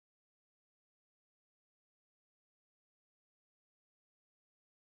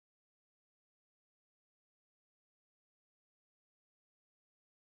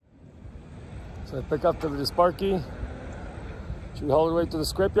So I pick up the Sparky. Should we haul it away to the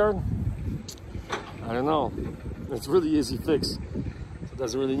scrapyard? I don't know. It's really easy fix. So it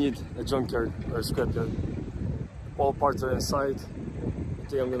doesn't really need a junkyard or a scrapyard. All parts are inside. I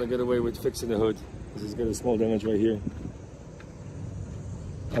think I'm gonna get away with fixing the hood. This has got a small damage right here.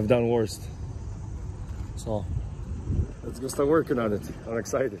 I've done worse. So let's go start working on it. I'm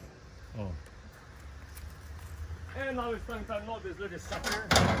excited. Oh. And now it's time to unload this little sucker.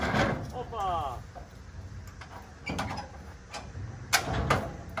 Opa!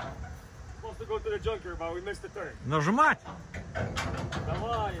 Supposed to go to the junker, but we missed the turn. Нажимать!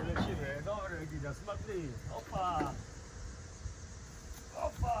 Давай, лечи, добре, Гида, смотри. Опа!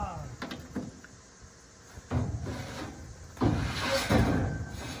 Опа!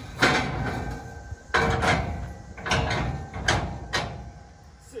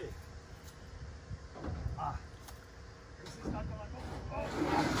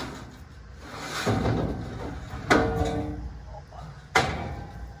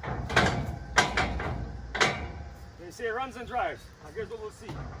 They say it runs and drives. I guess what we'll see.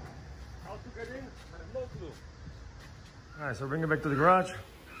 How to get in, I have no clue. Alright, so bring it back to the garage.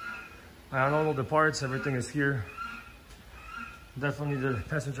 I unload all the parts, everything is here. Definitely the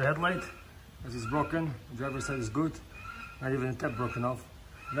passenger headlight, as it's broken. The driver's side is good. Not even a tap broken off.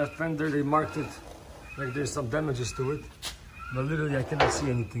 Left fender, they marked it like there's some damages to it. But literally I cannot see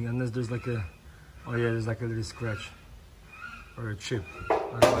anything unless there's like a, oh yeah, there's like a little scratch or a chip.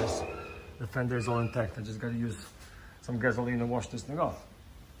 Otherwise, the fender is all intact. I just gotta use some gasoline and wash this thing off.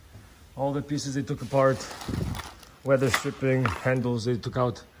 All the pieces they took apart, weather stripping, handles they took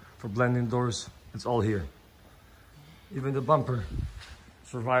out for blending doors, it's all here. Even the bumper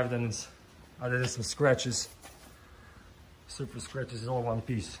survived, and it's, other than some scratches, surface scratches, is all one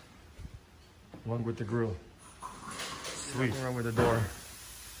piece. One with the grill. Sweet. Around with the door.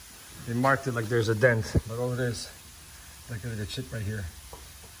 They marked it like there's a dent, but all it is, like a little chip right here.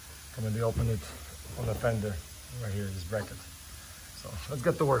 And when they open it on the fender, right here, this bracket. So let's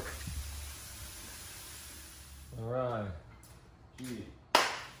get to work. All right. Gee.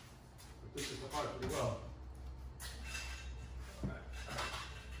 We took this apart pretty well. All right.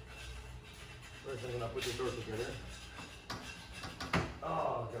 First I'm gonna put the door together.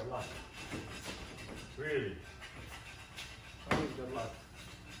 Oh, good luck. Really? Always good luck.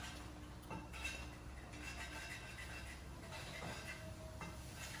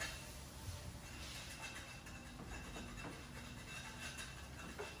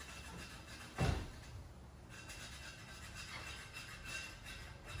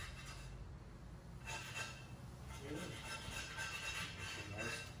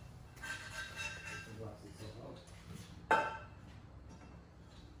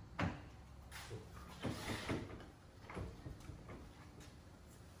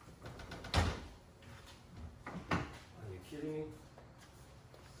 Kidding me?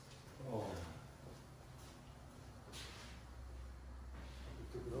 Oh. We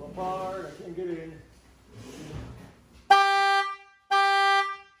took it all apart, I can't get in.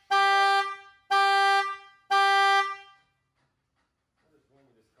 What is wrong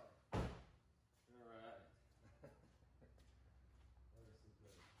with this car? Alright.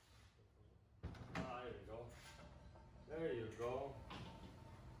 Ah, there you go. There you go.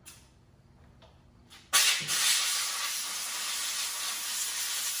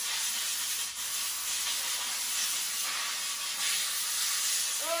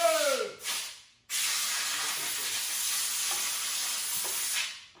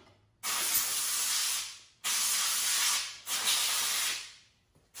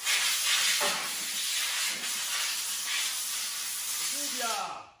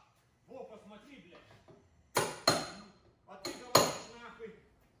 Во, посмотри, блядь. А ты говоришь, нахуй,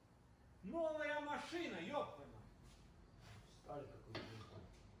 новая машина, ёптана. Стали какой-то.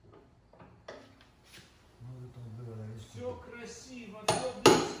 Все красиво, все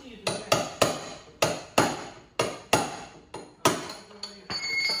блестит, блядь.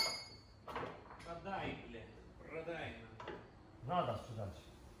 Продай, блядь, продай нам. Надо сюда.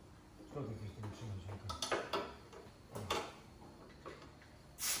 Что ты здесь машина?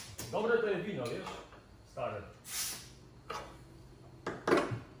 Dobre to jest wino, wiesz? Stare.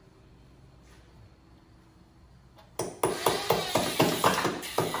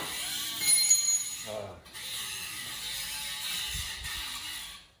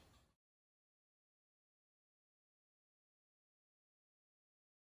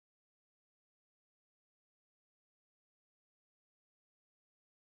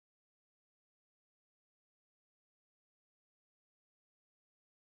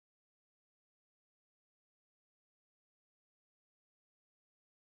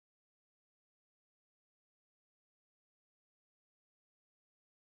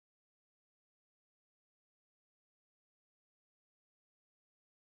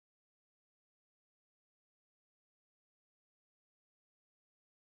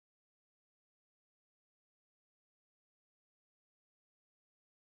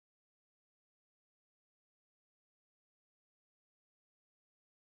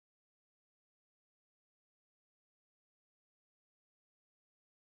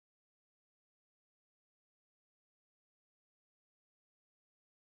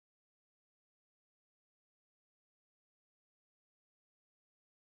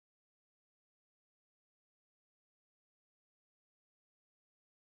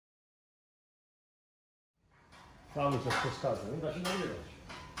 Tam już jest przeszkadza, nie da się nagrywać.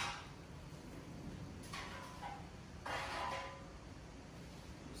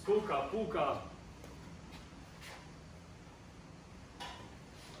 Stółka, półka.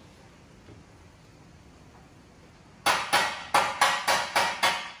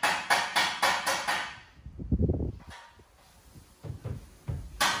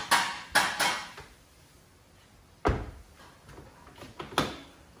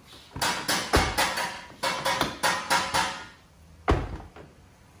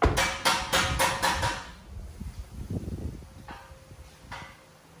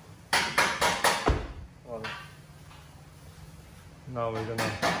 Now we're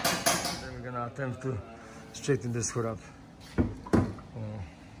gonna attempt to straighten this hood up.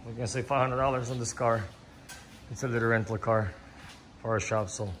 We're gonna save $500 on this car. It's a little rental car for our shop,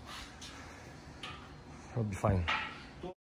 so it'll be fine.